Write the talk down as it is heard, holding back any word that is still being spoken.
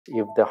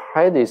If the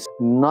heart is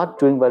not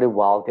doing very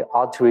well, the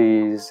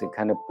arteries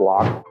kind of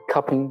block,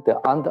 cupping the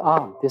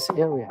underarm, this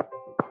area,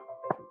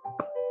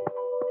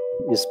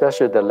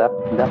 especially the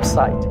left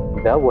side,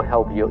 that will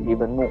help you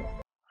even more.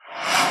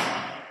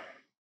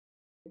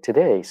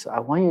 Today, so I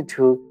want you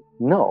to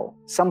know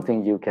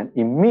something you can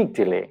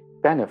immediately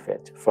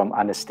benefit from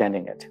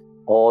understanding it.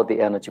 All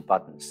the energy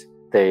buttons,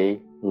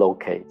 they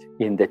locate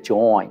in the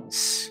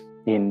joints,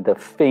 in the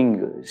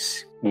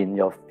fingers, in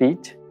your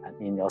feet, and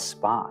in your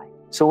spine.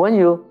 So when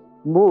you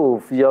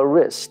move your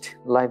wrist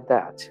like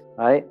that,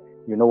 right?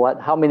 You know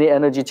what? How many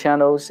energy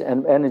channels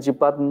and energy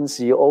buttons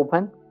you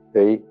open?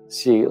 Okay,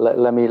 see,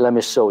 let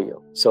me show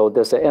you. So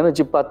there's an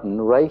energy button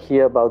right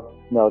here, about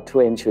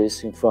 2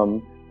 inches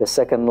from the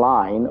second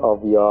line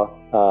of your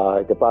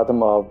the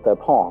bottom of the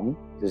palm.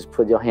 Just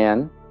put your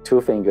hand, 2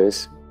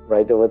 fingers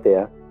right over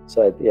there.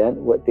 So at the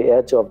end, with the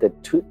edge of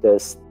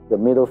the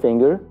middle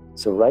finger,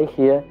 so right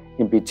here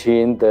in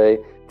between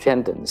the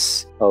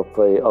tendons of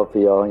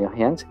your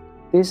hand,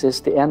 this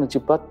is the energy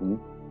button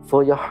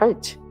for your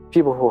heart.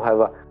 People who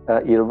have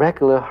an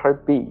irregular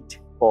heartbeat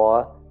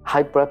or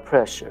high blood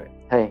pressure,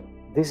 hey,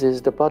 this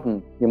is the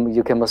button.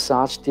 You can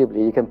massage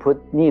deeply. You can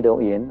put needle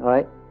in,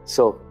 right?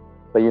 So,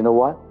 but you know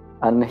what?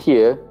 And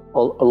here,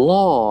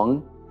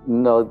 along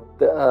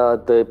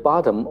the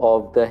bottom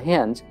of the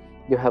hand,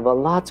 you have a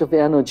lot of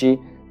energy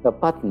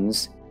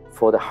buttons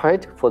for the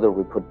heart, for the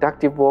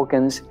reproductive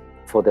organs,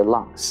 for the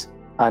lungs.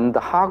 And the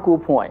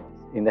Hagu point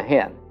in the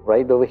hand,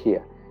 right over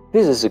here,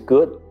 this is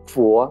good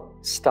for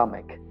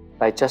stomach,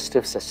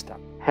 digestive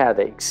system,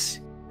 headaches.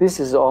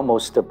 This is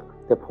almost the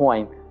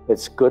point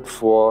that's good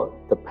for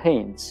the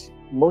pains,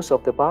 most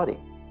of the body.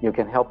 You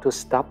can help to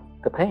stop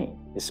the pain,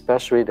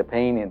 especially the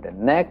pain in the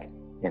neck,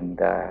 in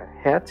the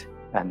head,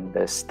 and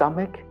the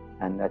stomach,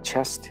 and the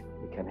chest.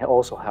 It can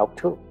also help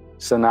too.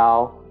 So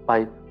now,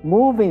 by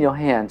moving your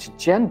hands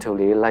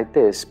gently like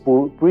this,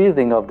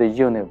 breathing of the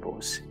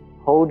universe,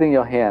 holding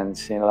your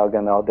hands in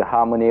the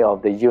harmony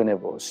of the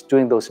universe,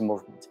 doing those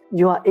movements,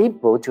 you are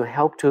able to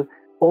help to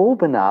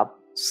open up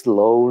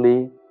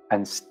slowly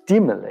and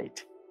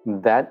stimulate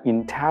that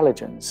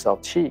intelligence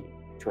of Qi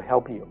to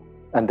help you.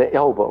 And the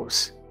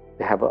elbows,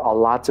 they have a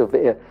lot of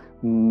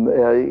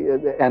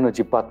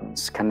energy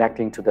buttons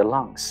connecting to the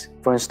lungs.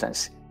 For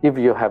instance, if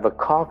you have a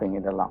coughing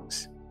in the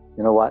lungs,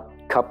 you know what?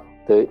 Cup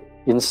the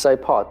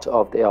inside part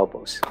of the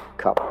elbows,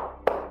 cup,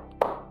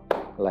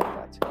 like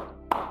that.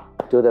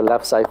 Do the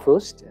left side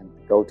first and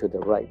go to the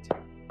right.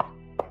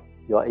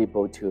 You are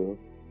able to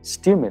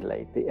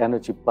stimulate the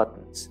energy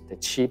buttons, the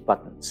Qi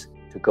buttons,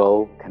 to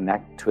go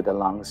connect to the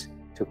lungs,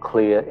 to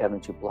clear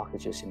energy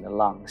blockages in the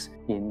lungs,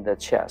 in the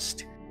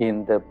chest,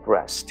 in the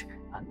breast,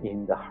 and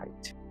in the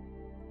heart.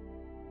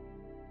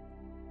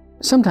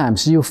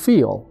 Sometimes you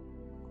feel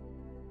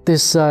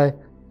this a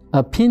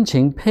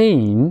pinching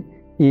pain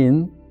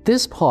in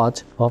this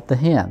part of the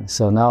hand.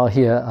 So now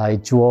here I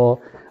draw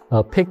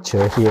a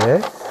picture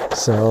here.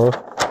 So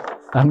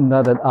I'm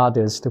not an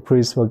artist,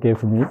 please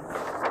forgive me.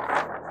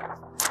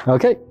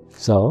 Okay,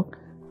 so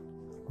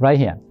right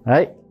hand,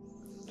 right?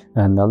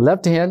 And the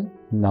left hand,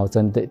 now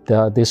then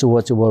this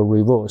words will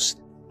reverse.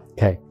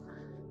 Okay,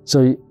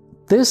 so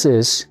this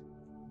is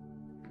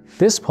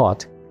this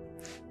part,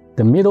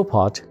 the middle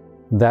part,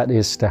 that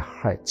is the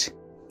heart.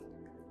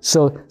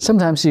 So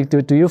sometimes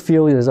do you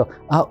feel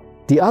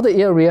the other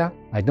area,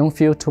 I don't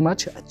feel too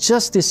much.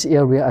 Just this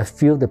area, I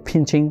feel the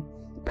pinching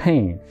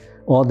pain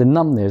or the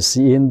numbness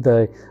in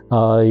the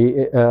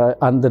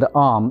under the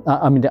arm,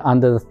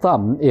 under the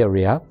thumb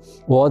area,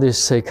 or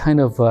this kind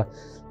of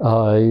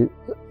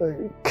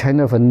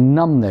a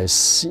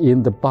numbness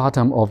in the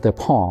bottom of the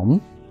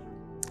palm,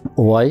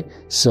 or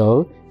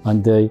so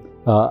under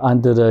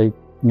the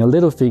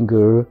little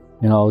finger,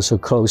 so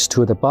close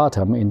to the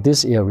bottom in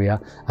this area,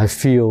 I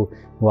feel,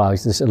 wow,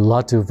 there's a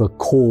lot of a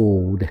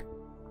cold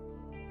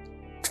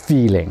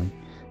feeling.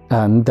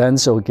 And then,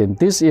 so again,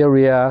 this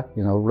area,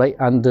 right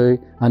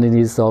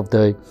underneath of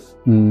the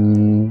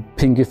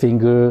pinky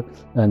finger,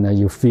 and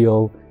you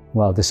feel,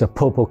 well, there's a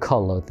purple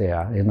color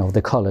there.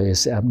 The color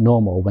is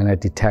abnormal when I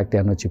detect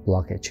energy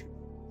blockage.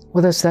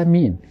 What does that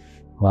mean?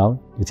 Well,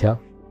 you tell.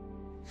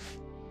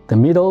 The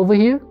middle over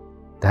here,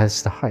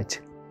 that's the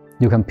heart.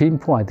 You can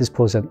pinpoint this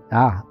person,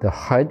 the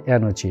heart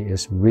energy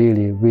is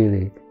really,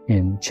 really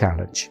in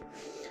challenge.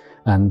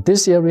 And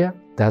this area,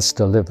 that's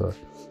the liver.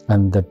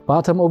 And the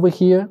bottom over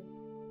here,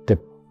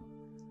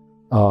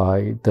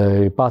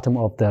 the bottom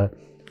of the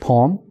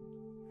palm,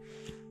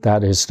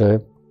 that is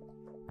the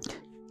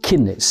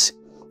kidneys.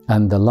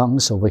 And the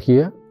lungs over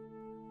here,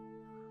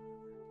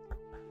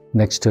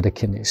 next to the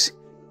kidneys.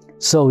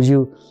 So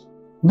you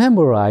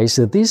memorize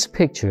this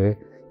picture,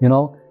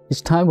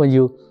 it's time when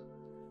you,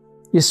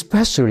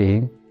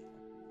 especially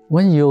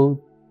when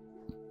you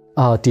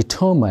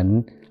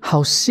determine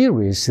how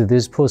serious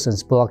this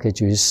person's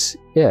blockages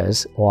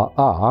is or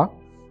are.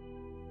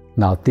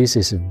 Now this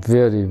is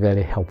very,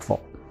 very helpful.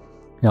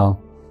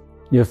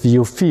 If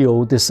you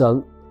feel this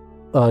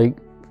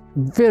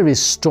very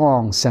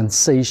strong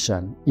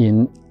sensation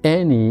in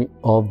any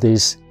of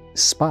these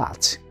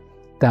spots,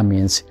 that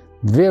means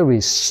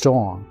very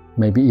strong,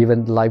 maybe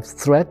even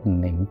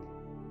life-threatening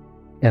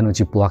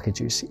energy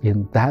blockages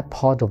in that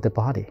part of the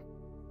body.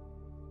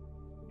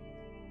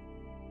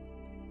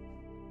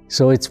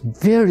 So it's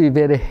very,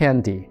 very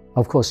handy.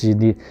 Of course, you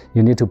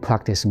need to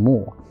practice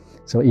more.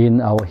 So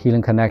in our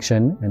Healing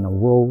Connection,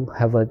 we'll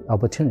have an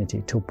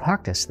opportunity to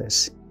practice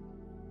this.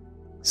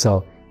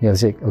 So you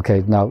say,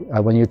 okay, now I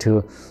want you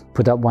to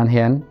put up one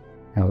hand,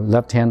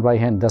 left hand, right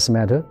hand, doesn't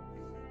matter.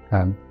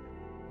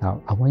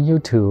 Now I want you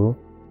to,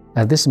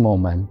 at this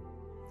moment,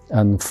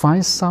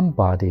 find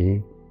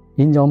somebody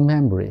in your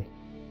memory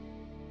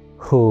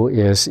who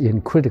is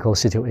in critical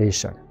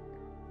situation,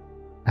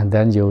 and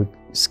then you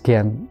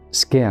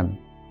scan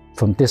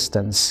from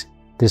distance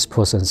this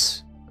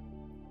person's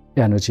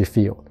energy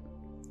field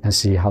and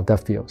see how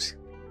that feels.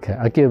 Okay,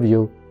 I'll give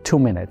you 2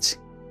 minutes.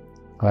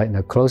 All right,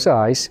 now close your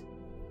eyes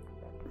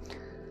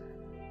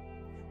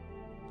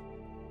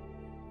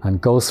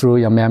and go through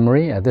your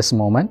memory at this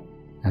moment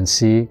and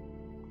see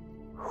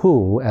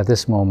who at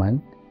this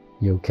moment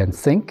you can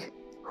think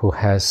who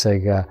has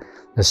a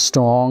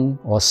strong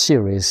or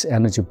serious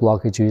energy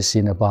blockages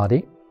in the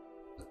body.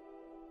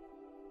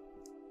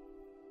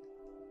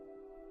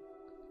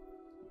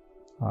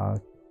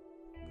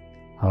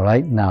 All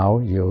right, now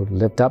you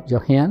lift up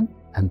your hand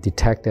and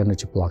detect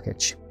energy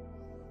blockage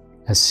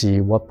and see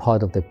what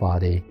part of the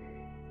body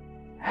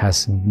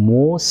has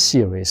more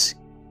serious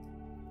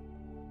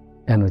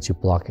energy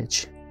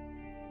blockage.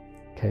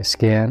 Okay,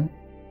 scan.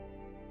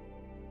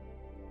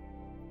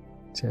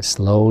 Just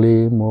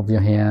slowly move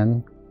your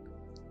hand.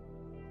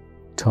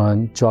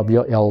 Drop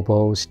your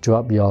elbows,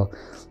 drop your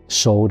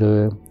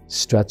shoulder,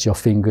 stretch your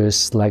fingers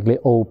slightly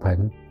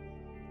open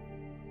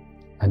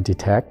and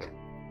detect,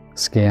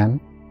 scan.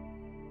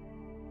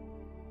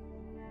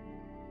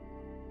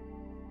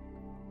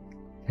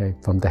 Okay,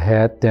 from the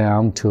head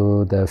down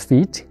to the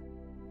feet.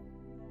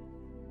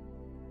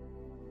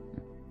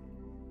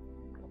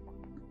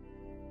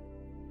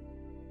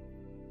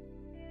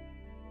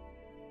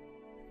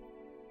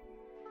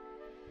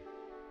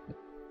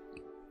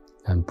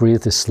 And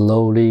breathe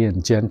slowly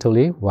and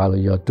gently while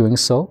you're doing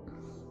so,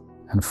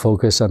 and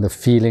focus on the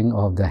feeling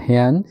of the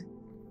hand.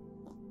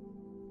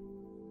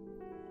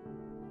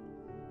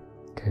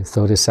 Okay,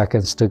 30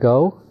 seconds to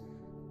go.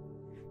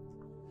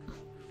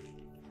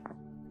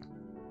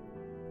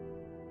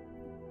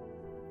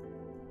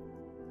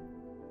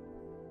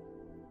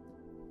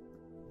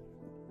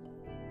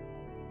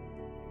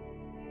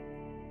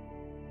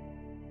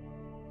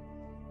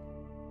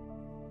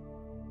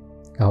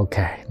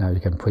 Okay, now you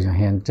can put your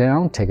hand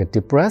down, take a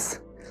deep breath.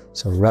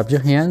 So rub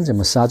your hands and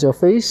massage your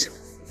face.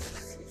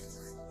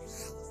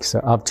 So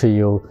up to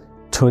you,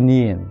 tune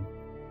in.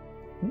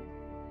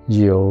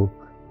 You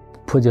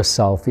put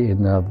yourself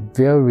in a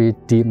very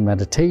deep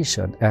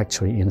meditation,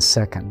 actually in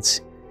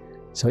seconds.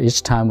 So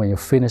each time when you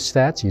finish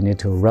that, you need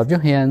to rub your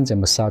hands and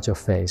massage your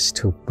face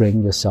to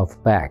bring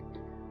yourself back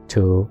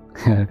to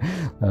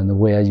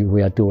where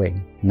we are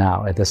doing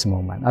now at this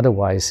moment.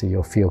 Otherwise,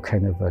 you'll feel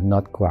kind of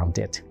not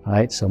grounded,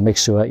 right? So make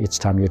sure each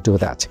time you do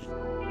that.